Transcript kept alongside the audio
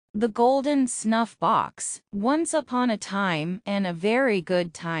The Golden Snuff-Box. Once upon a time, and a very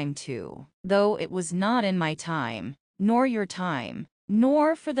good time too, though it was not in my time, nor your time,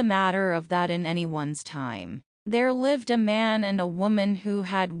 nor for the matter of that in anyone's time. There lived a man and a woman who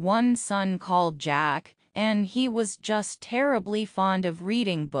had one son called Jack, and he was just terribly fond of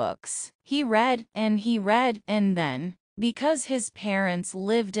reading books. He read, and then, because his parents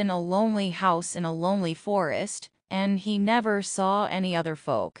lived in a lonely house in a lonely forest, and he never saw any other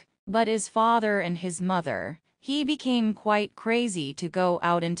folk but his father and his mother, he became quite crazy to go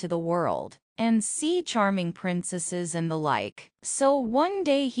out into the world and see charming princesses and the like. So one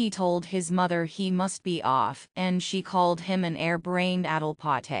day he told his mother he must be off, and she called him an air-brained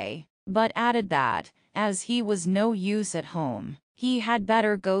addle-pate, but added that, as he was no use at home, he had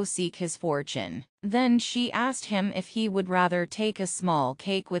better go seek his fortune. Then she asked him if he would rather take a small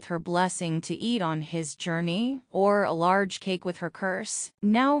cake with her blessing to eat on his journey, or a large cake with her curse.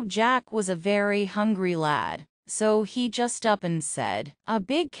 Now Jack was a very hungry lad, so he just up and said, "A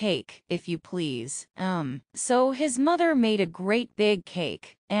big cake, if you please." So his mother made a great big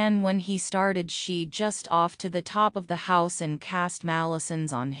cake, and when he started she just off to the top of the house and cast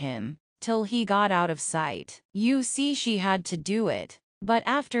malisons on him till he got out of sight. You see, she had to do it. But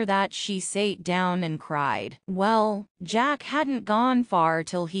after that she sate down and cried. Well, Jack hadn't gone far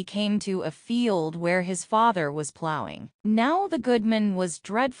till he came to a field where his father was ploughing. Now the goodman was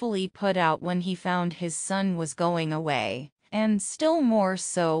dreadfully put out when he found his son was going away, and still more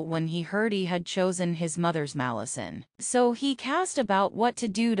so when he heard he had chosen his mother's malison. So he cast about what to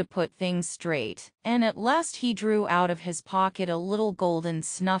do to put things straight, and at last he drew out of his pocket a little golden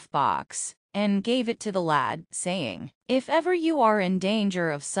snuff-box, and gave it to the lad, saying, "If ever you are in danger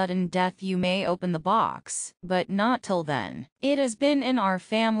of sudden death you may open the box, but not till then. It has been in our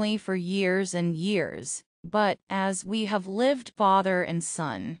family for years and years, but, as we have lived father and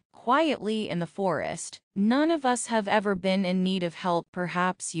son quietly in the forest, none of us have ever been in need of help.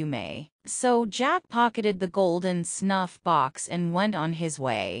 Perhaps you may." So Jack pocketed the golden snuff-box and went on his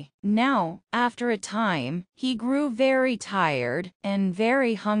way. Now, after a time, he grew very tired and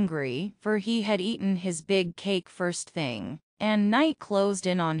very hungry, for he had eaten his big cake first thing, and night closed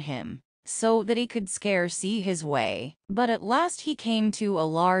in on him, so that he could scarce see his way. But at last he came to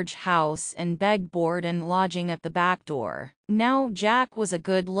a large house and begged board and lodging at the back door. Now Jack was a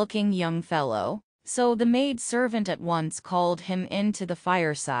good-looking young fellow, so the maid-servant at once called him into the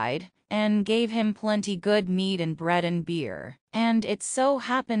fireside, and gave him plenty good meat and bread and beer. And it so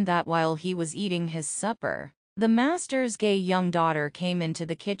happened that while he was eating his supper, the master's gay young daughter came into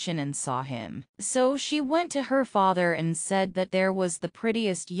the kitchen and saw him. So she went to her father and said that there was the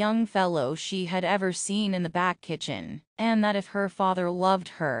prettiest young fellow she had ever seen in the back kitchen, and that if her father loved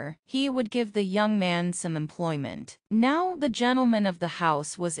her, he would give the young man some employment. Now the gentleman of the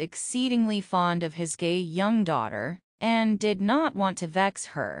house was exceedingly fond of his gay young daughter, and did not want to vex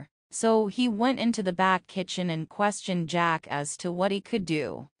her. So he went into the back kitchen and questioned Jack as to what he could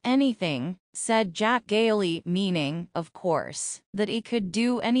do. "Anything," said Jack gaily, meaning, of course, that he could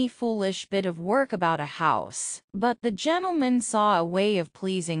do any foolish bit of work about a house. But the gentleman saw a way of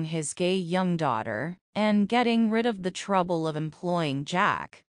pleasing his gay young daughter, and getting rid of the trouble of employing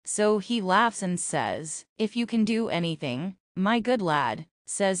Jack. So he laughs and says, "If you can do anything, my good lad,"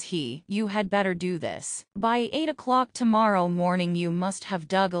 says he, "you had better do this. By 8 o'clock tomorrow morning you must have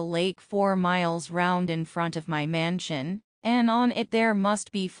dug a lake 4 miles round in front of my mansion, and on it there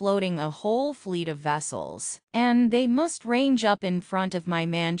must be floating a whole fleet of vessels, and they must range up in front of my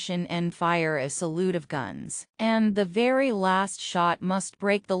mansion and fire a salute of guns, and the very last shot must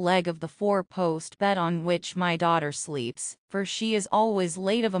break the leg of the 4-post bed on which my daughter sleeps, for she is always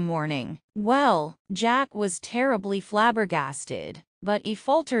late of a morning." Well, Jack was terribly flabbergasted, but he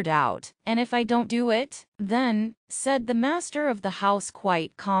faltered out, "And if I don't do it?" "Then," said the master of the house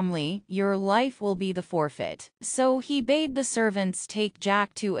quite calmly, "your life will be the forfeit." So he bade the servants take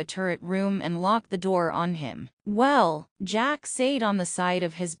Jack to a turret room and lock the door on him. Well, Jack sat on the side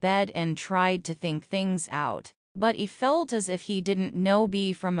of his bed and tried to think things out, but he felt as if he didn't know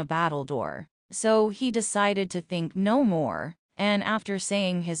B from a battledore. So he decided to think no more, and after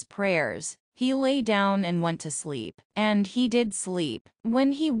saying his prayers, he lay down and went to sleep. And he did sleep.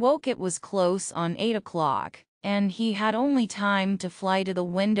 When he woke it was close on 8 o'clock, and he had only time to fly to the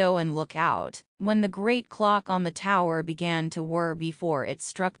window and look out, when the great clock on the tower began to whir before it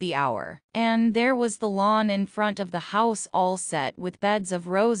struck the hour. And there was the lawn in front of the house all set with beds of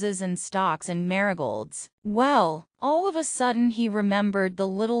roses and stocks and marigolds. Well, all of a sudden he remembered the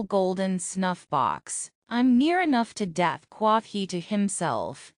little golden snuff-box. I'm near enough to death, quoth he to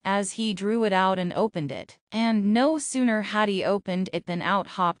himself, as he drew it out and opened it. And no sooner had he opened it than out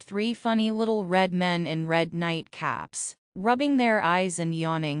hopped 3 funny little red men in red nightcaps, rubbing their eyes and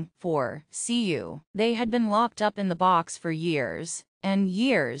yawning, for, see you, they had been locked up in the box for years, and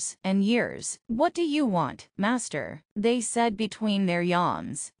years, and years. What do you want, master? They said between their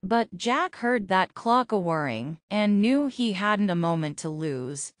yawns. But Jack heard that clock a-whirring, and knew he hadn't a moment to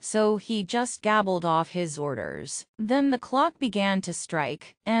lose, so he just gabbled off his orders. Then the clock began to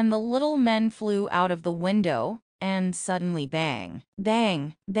strike, and the little men flew out of the window, and suddenly bang,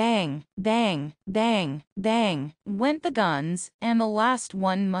 bang, bang, bang, bang, bang, went the guns, and the last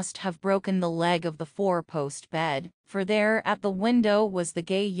one must have broken the leg of the 4-post bed, for there at the window was the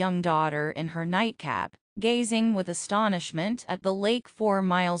gay young daughter in her nightcap, gazing with astonishment at the lake 4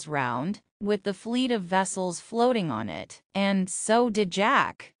 miles round, with the fleet of vessels floating on it. And so did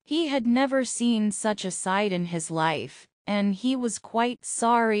Jack. He had never seen such a sight in his life, and he was quite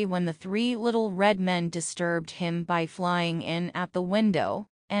sorry when the 3 little red men disturbed him by flying in at the window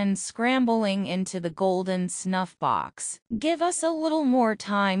and scrambling into the golden snuff-box. Give us a little more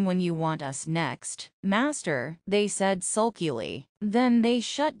time when you want us next, master, they said sulkily. Then they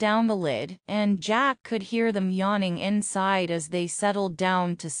shut down the lid, and Jack could hear them yawning inside as they settled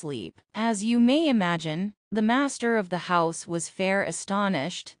down to sleep. As you may imagine, the master of the house was fair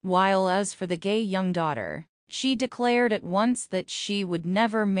astonished, while as for the gay young daughter, she declared at once that she would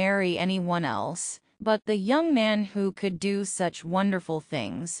never marry anyone else but the young man who could do such wonderful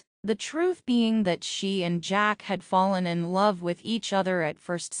things, the truth being that she and Jack had fallen in love with each other at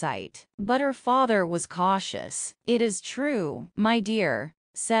first sight. But her father was cautious. It is true, my dear,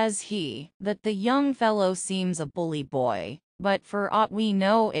 says he, that the young fellow seems a bully boy, but for aught we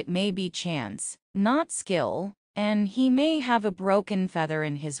know it may be chance, not skill, and he may have a broken feather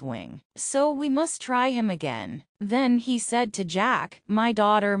in his wing. So we must try him again. Then he said to Jack, my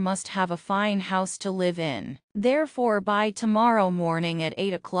daughter must have a fine house to live in. Therefore by tomorrow morning at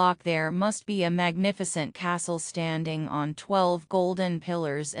 8 o'clock there must be a magnificent castle standing on 12 golden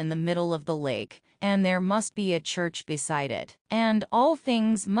pillars in the middle of the lake, and there must be a church beside it. And all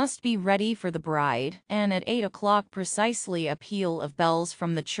things must be ready for the bride, and at 8 o'clock precisely a peal of bells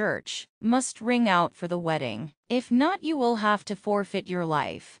from the church must ring out for the wedding. If not, you will have to forfeit your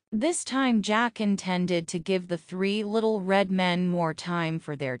life. This time Jack intended to give the 3 little red men more time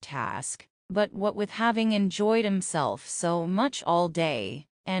for their task, but what with having enjoyed himself so much all day,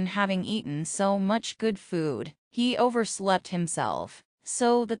 and having eaten so much good food, he overslept himself,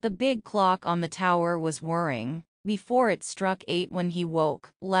 so that the big clock on the tower was whirring before it struck 8 when he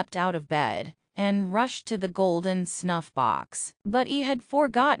woke, leapt out of bed, and rushed to the golden snuff-box. But he had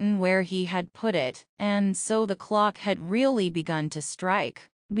forgotten where he had put it, and so the clock had really begun to strike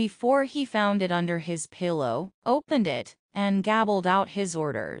before he found it under his pillow, opened it, and gabbled out his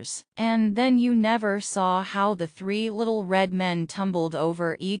orders. And then you never saw how the 3 little red men tumbled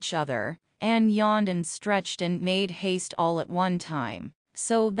over each other, and yawned and stretched and made haste all at one time,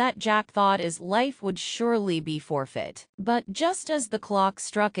 so that Jack thought his life would surely be forfeit. But just as the clock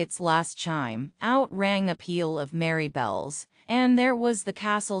struck its last chime, out rang a peal of merry bells, and there was the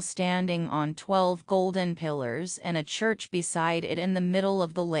castle standing on 12 golden pillars and a church beside it in the middle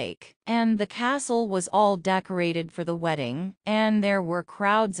of the lake. And the castle was all decorated for the wedding, and there were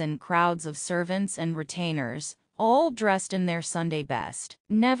crowds and crowds of servants and retainers, all dressed in their Sunday best.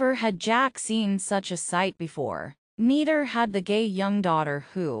 Never had Jack seen such a sight before. Neither had the gay young daughter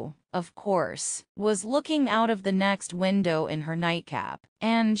who, of course, was looking out of the next window in her nightcap,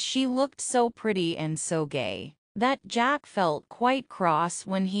 and she looked so pretty and so gay that Jack felt quite cross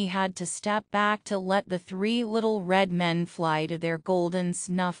when he had to step back to let the 3 little red men fly to their golden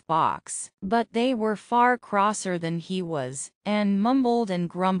snuff-box. But they were far crosser than he was, and mumbled and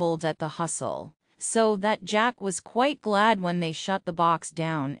grumbled at the hustle, so that Jack was quite glad when they shut the box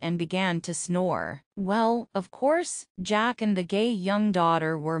down and began to snore. Well, of course, Jack and the gay young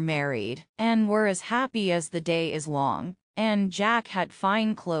daughter were married, and were as happy as the day is long, and Jack had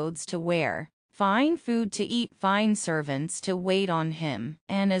fine clothes to wear, fine food to eat, fine servants to wait on him,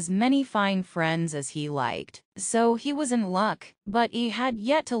 and as many fine friends as he liked. So he was in luck, but he had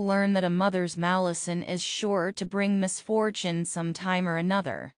yet to learn that a mother's malison is sure to bring misfortune some time or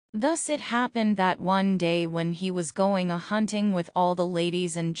another. Thus it happened that one day when he was going a-hunting with all the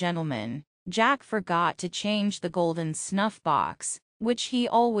ladies and gentlemen, Jack forgot to change the golden snuff-box, which he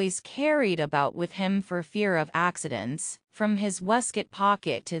always carried about with him for fear of accidents, from his waistcoat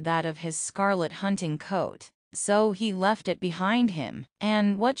pocket to that of his scarlet hunting coat. so he left it behind him.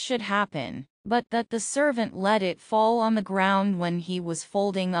 And what should happen but that the servant let it fall on the ground when he was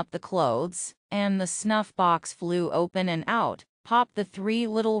folding up the clothes, and the snuff-box flew open and out popped the three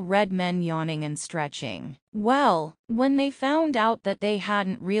little red men yawning and stretching. Well, when they found out that they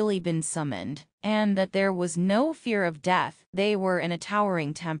hadn't really been summoned, and that there was no fear of death, they were in a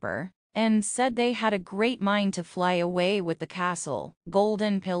towering temper, and said they had a great mind to fly away with the castle,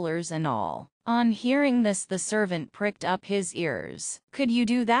 golden pillars and all. On hearing this, the servant pricked up his ears. "Could you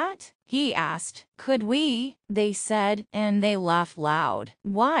do that?" he asked. "Could we?" they said, and they laughed loud.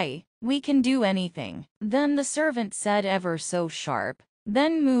 "Why, we can do anything." Then the servant said ever so sharp,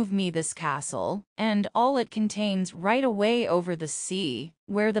 "Then move me this castle, and all it contains, right away over the sea,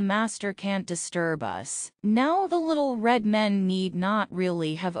 where the master can't disturb us." Now the little red men need not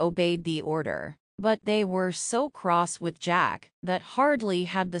really have obeyed the order, but they were so cross with Jack that hardly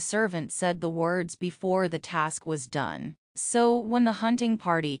had the servant said the words before the task was done. So when the hunting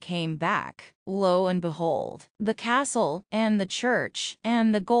party came back, lo and behold, the castle and the church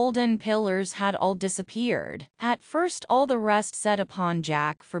and the golden pillars had all disappeared. At first all the rest set upon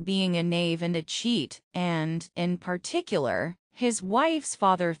Jack for being a knave and a cheat, and, in particular, his wife's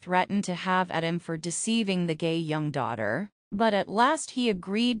father threatened to have at him for deceiving the gay young daughter. But at last he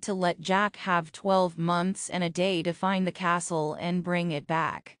agreed to let Jack have 12 months and a day to find the castle and bring it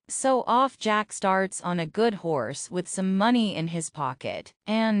back. So off Jack starts on a good horse with some money in his pocket.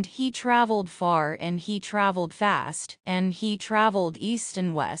 And he traveled far and he traveled fast, and he traveled east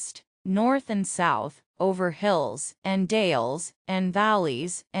and west, north and south, over hills and dales and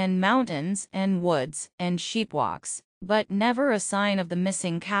valleys and mountains and woods and sheepwalks. But never a sign of the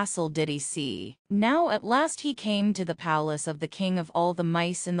missing castle did he see. Now at last he came to the palace of the king of all the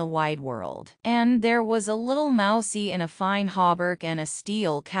mice in the wide world. And there was a little mousie in a fine hauberk and a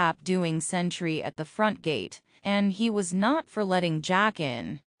steel cap doing sentry at the front gate, and he was not for letting Jack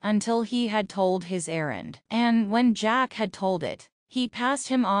in until he had told his errand. And when Jack had told it, he passed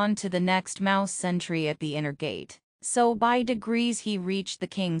him on to the next mouse sentry at the inner gate. So by degrees he reached the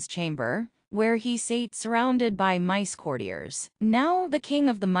king's chamber, where he sate surrounded by mice courtiers. Now the king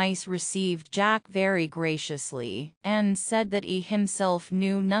of the mice received Jack very graciously, and said that he himself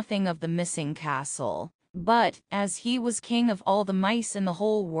knew nothing of the missing castle, but, as he was king of all the mice in the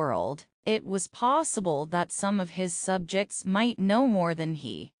whole world, it was possible that some of his subjects might know more than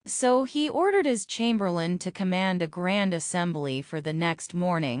he. So he ordered his chamberlain to command a grand assembly for the next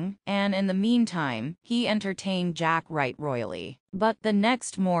morning, and in the meantime, he entertained Jack right royally. But the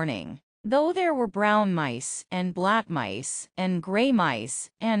next morning, though there were brown mice, and black mice, and gray mice,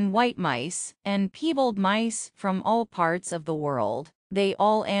 and white mice, and piebald mice from all parts of the world, they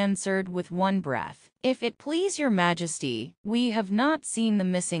all answered with one breath, "If it please your majesty, we have not seen the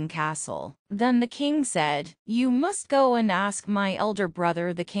missing castle." Then the king said, "You must go and ask my elder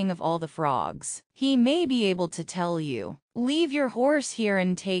brother, the king of all the frogs. He may be able to tell you. Leave your horse here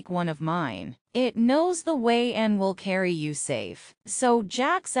and take one of mine. It knows the way and will carry you safe." So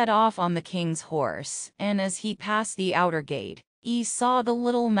Jack set off on the king's horse, and as he passed the outer gate, he saw the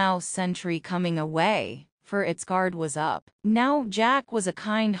little mouse sentry coming away, for its guard was up. Now Jack was a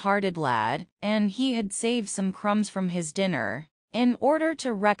kind-hearted lad, and he had saved some crumbs from his dinner, in order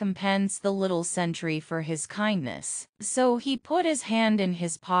to recompense the little sentry for his kindness. So he put his hand in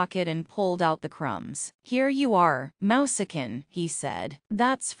his pocket and pulled out the crumbs. "Here you are, mousikin," he said.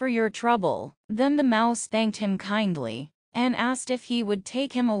 "That's for your trouble." Then the mouse thanked him kindly, and asked if he would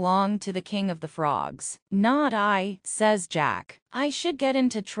take him along to the king of the frogs. "Not I," says Jack. "I should get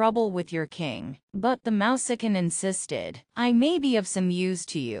into trouble with your king." But the mousikin insisted. "I may be of some use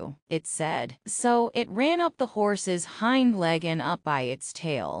to you," it said. So it ran up the horse's hind leg and up by its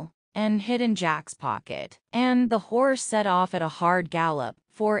tail, and hid in Jack's pocket. And the horse set off at a hard gallop,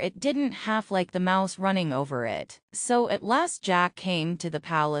 for it didn't half like the mouse running over it. So at last Jack came to the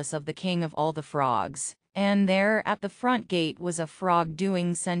palace of the king of all the frogs. And there at the front gate was a frog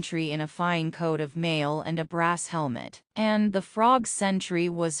doing sentry in a fine coat of mail and a brass helmet. And the frog sentry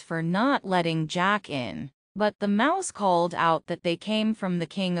was for not letting Jack in. But the mouse called out that they came from the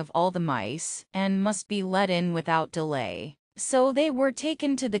king of all the mice, and must be let in without delay. So they were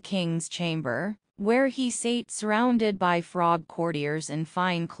taken to the king's chamber, where he sate surrounded by frog courtiers in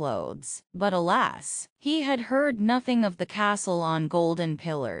fine clothes. But alas, he had heard nothing of the castle on golden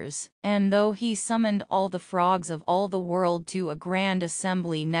pillars, and though he summoned all the frogs of all the world to a grand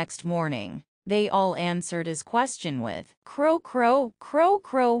assembly next morning, they all answered his question with, "Crow, crow, crow,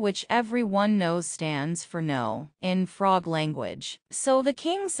 crow," which every one knows stands for no, in frog language. So the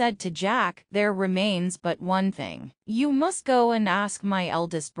king said to Jack, "There remains but one thing. You must go and ask my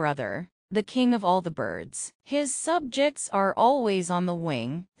eldest brother, the king of all the birds. His subjects are always on the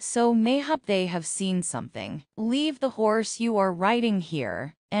wing, so mayhap they have seen something. Leave the horse you are riding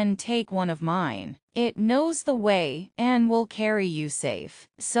here, and take one of mine. It knows the way, and will carry you safe."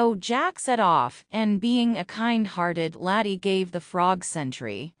 So Jack set off, and being a kind-hearted laddie gave the frog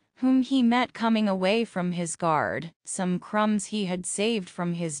sentry, whom he met coming away from his guard, some crumbs he had saved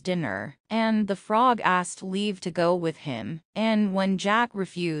from his dinner, and the frog asked leave to go with him, and when Jack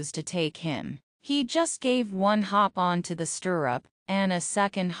refused to take him, he just gave one hop onto the stirrup, and a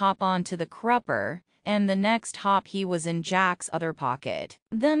second hop onto the crupper, and the next hop he was in Jack's other pocket.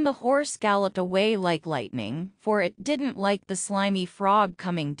 Then the horse galloped away like lightning, for it didn't like the slimy frog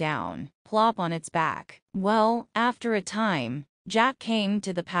coming down, plop on its back. Well, after a time, Jack came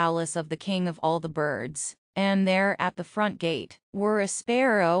to the palace of the king of all the birds, and there at the front gate were a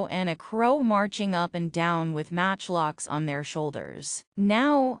sparrow and a crow marching up and down with matchlocks on their shoulders.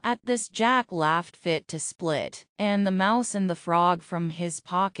 Now at this Jack laughed fit to split, and the mouse and the frog from his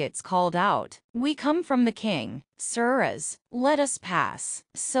pockets called out, "We come from the king, sirs, let us pass."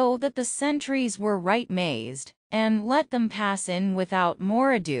 So that the sentries were right mazed, and let them pass in without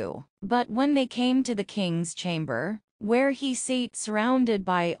more ado. But when they came to the king's chamber, where he sate surrounded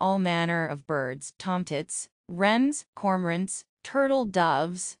by all manner of birds, tomtits, wrens, cormorants, turtle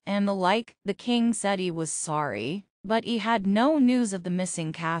doves, and the like, the king said he was sorry, but he had no news of the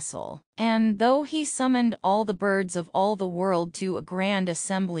missing castle. And though he summoned all the birds of all the world to a grand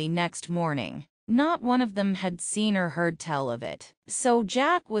assembly next morning, not one of them had seen or heard tell of it. So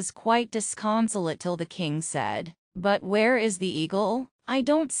Jack was quite disconsolate till the king said, "But where is the eagle? I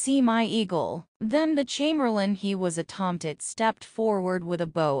don't see my eagle." Then the chamberlain, he was a tomtit, stepped forward with a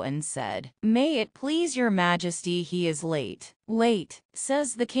bow and said, "May it please your majesty, he is late." "Late,"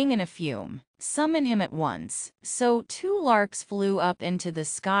 says the king in a fume. "Summon him at once." So 2 larks flew up into the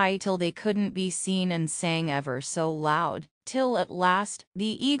sky till they couldn't be seen and sang ever so loud, till at last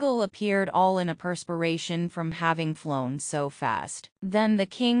the eagle appeared all in a perspiration from having flown so fast. Then the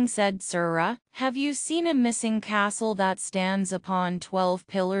king said, "Sirrah, have you seen a missing castle that stands upon 12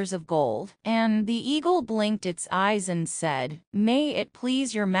 pillars of gold?" And the eagle blinked its eyes and said, "May it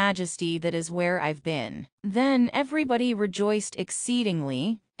please your majesty, that is where I've been." Then everybody rejoiced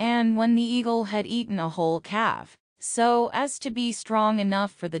exceedingly, and when the eagle had eaten a whole calf, so as to be strong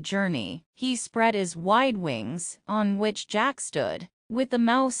enough for the journey, he spread his wide wings, on which Jack stood, with the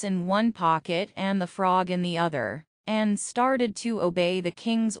mouse in one pocket and the frog in the other, and started to obey the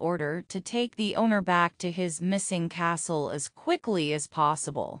king's order to take the owner back to his missing castle as quickly as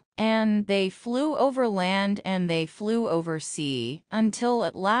possible. And they flew over land and they flew over sea, until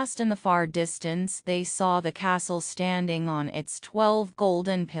at last in the far distance they saw the castle standing on its 12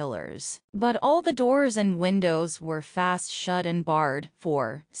 golden pillars. But all the doors and windows were fast shut and barred,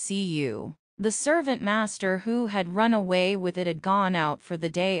 for, see you, the servant master who had run away with it had gone out for the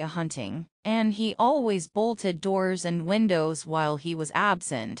day a-hunting, and he always bolted doors and windows while he was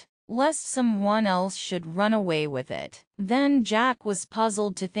absent, lest someone else should run away with it. Then Jack was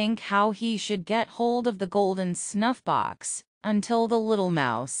puzzled to think how he should get hold of the golden snuff-box, until the little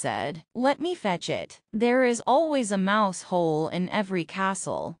mouse said, "Let me fetch it. There is always a mouse hole in every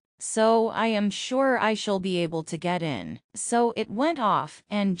castle, so I am sure I shall be able to get in." So it went off,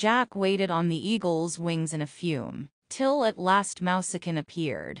 and Jack waited on the eagle's wings in a fume, till at last Mousikin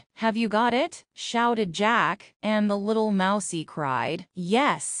appeared. "Have you got it?" shouted Jack, and the little mousie cried,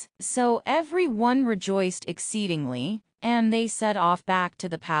 "Yes." So every one rejoiced exceedingly, and they set off back to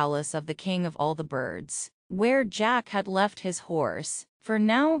the palace of the king of all the birds, where Jack had left his horse, for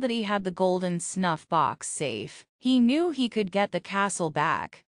now that he had the golden snuff-box safe, he knew he could get the castle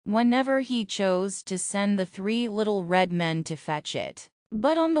back whenever he chose to send the 3 little red men to fetch it.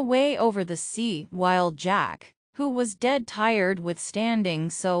 But on the way over the sea, while Jack, who was dead tired with standing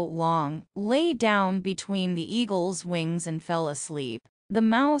so long, lay down between the eagle's wings and fell asleep, the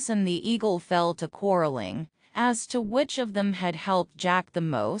mouse and the eagle fell to quarreling as to which of them had helped Jack the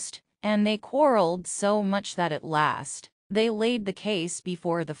most, and they quarreled so much that at last they laid the case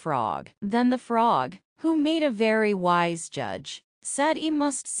before the frog. Then the frog, who made a very wise judge, said he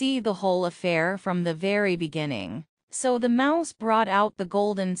must see the whole affair from the very beginning. So the mouse brought out the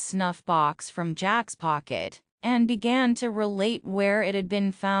golden snuff-box from Jack's pocket, and began to relate where it had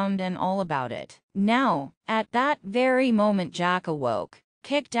been found and all about it. Now, at that very moment Jack awoke,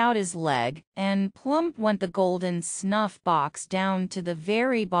 kicked out his leg, and plump went the golden snuff-box down to the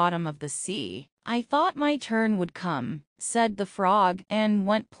very bottom of the sea. "I thought my turn would come," said the frog, and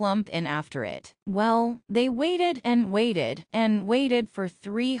went plump in after it. Well, they waited and waited and waited for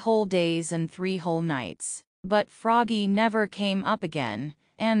 3 whole days and 3 whole nights, but Froggy never came up again,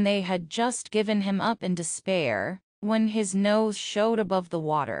 and they had just given him up in despair, when his nose showed above the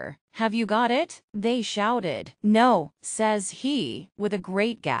water. "Have you got it?" they shouted. "No," says he, with a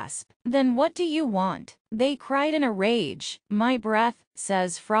great gasp. "Then what do you want?" they cried in a rage. "My breath,"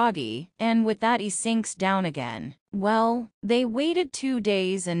 says Froggy, and with that he sinks down again. Well, they waited 2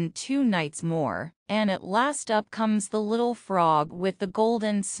 days and 2 nights more, and at last up comes the little frog with the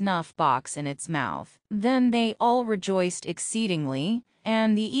golden snuff-box in its mouth. Then they all rejoiced exceedingly,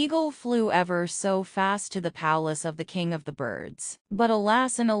 and the eagle flew ever so fast to the palace of the king of the birds. But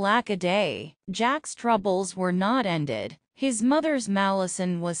alas and alack a day, Jack's troubles were not ended. His mother's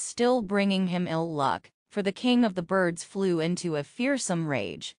malison was still bringing him ill luck, for the king of the birds flew into a fearsome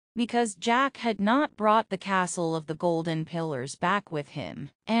rage, because Jack had not brought the castle of the golden pillars back with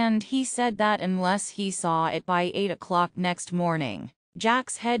him, and he said that unless he saw it by 8 o'clock next morning,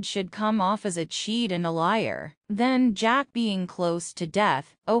 Jack's head should come off as a cheat and a liar. Then Jack, being close to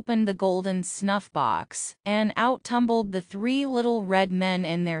death, opened the golden snuff-box, and out tumbled the 3 little red men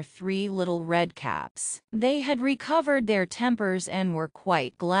in their 3 little red caps. They had recovered their tempers and were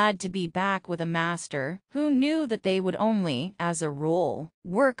quite glad to be back with a master who knew that they would only, as a rule,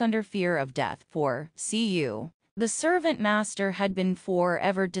 work under fear of death, for, see you, the servant master had been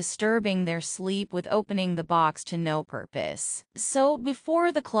forever disturbing their sleep with opening the box to no purpose. So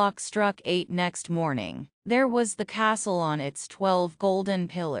before the clock struck 8 next morning, there was the castle on its 12 golden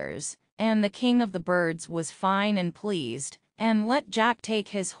pillars, and the king of the birds was fine and pleased, and let Jack take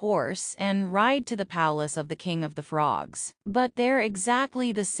his horse and ride to the palace of the king of the frogs. But there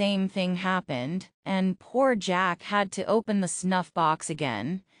exactly the same thing happened, and poor Jack had to open the snuff-box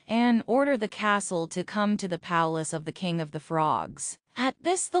again, and order the castle to come to the palace of the king of the frogs. At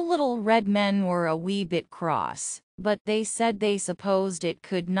this the little red men were a wee bit cross, but they said they supposed it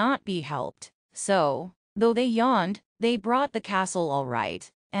could not be helped. So, though they yawned, they brought the castle all right,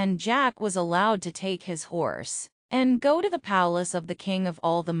 and Jack was allowed to take his horse and go to the palace of the king of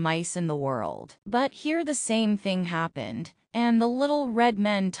all the mice in the world. But here the same thing happened, and the little red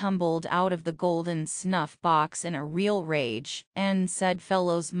men tumbled out of the golden snuff-box in a real rage, and said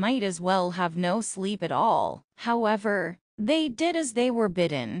fellows might as well have no sleep at all. However, they did as they were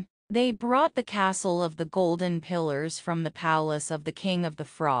bidden. They brought the castle of the golden pillars from the palace of the king of the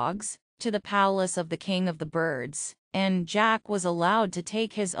frogs to the palace of the king of the birds, and Jack was allowed to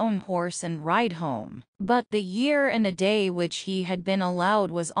take his own horse and ride home. But the year and a day which he had been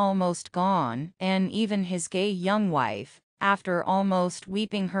allowed was almost gone, and even his gay young wife, after almost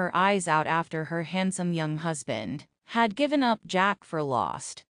weeping her eyes out after her handsome young husband, had given up Jack for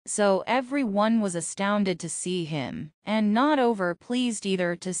lost. So every one was astounded to see him, and not over pleased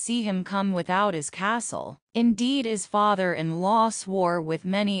either to see him come without his castle. Indeed, his father-in-law swore with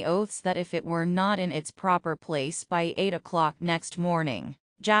many oaths that if it were not in its proper place by 8 o'clock next morning,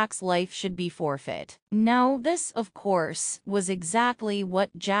 Jack's life should be forfeit. Now this, of course, was exactly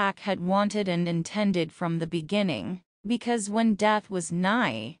what Jack had wanted and intended from the beginning, because when death was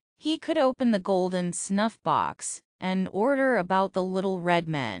nigh, he could open the golden snuff-box and order about the little red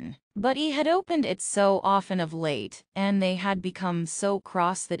men. But he had opened it so often of late, and they had become so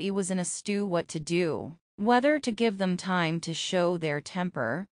cross that he was in a stew what to do, whether to give them time to show their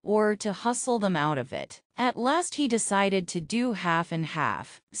temper, or to hustle them out of it. At last he decided to do half and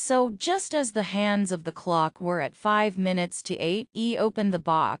half. So just as the hands of the clock were at 5 minutes to 8, he opened the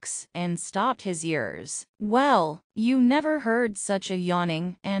box and stopped his ears. Well, you never heard such a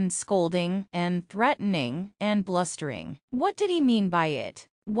yawning and scolding and threatening and blustering. What did he mean by it?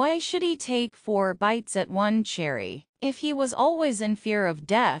 Why should he take 4 bites at one cherry? If he was always in fear of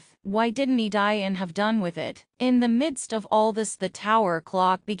death, why didn't he die and have done with it? In the midst of all this the tower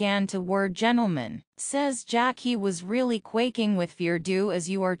clock began to whirr. Gentlemen, says Jack, he was really quaking with fear. Do as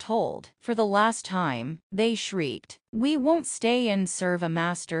you are told. For the last time, they shrieked. We won't stay and serve a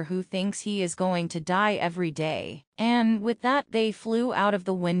master who thinks he is going to die every day. And with that they flew out of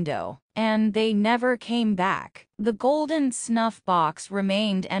the window, and they never came back. The golden snuff-box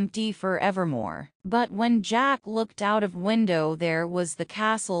remained empty forevermore. But when Jack looked out of window, there was the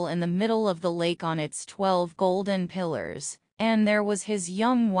castle in the middle of the lake on its 12 golden pillars, and there was his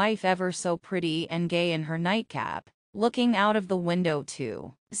young wife, ever so pretty and gay in her nightcap, looking out of the window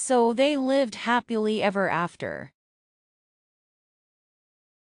too. So they lived happily ever after.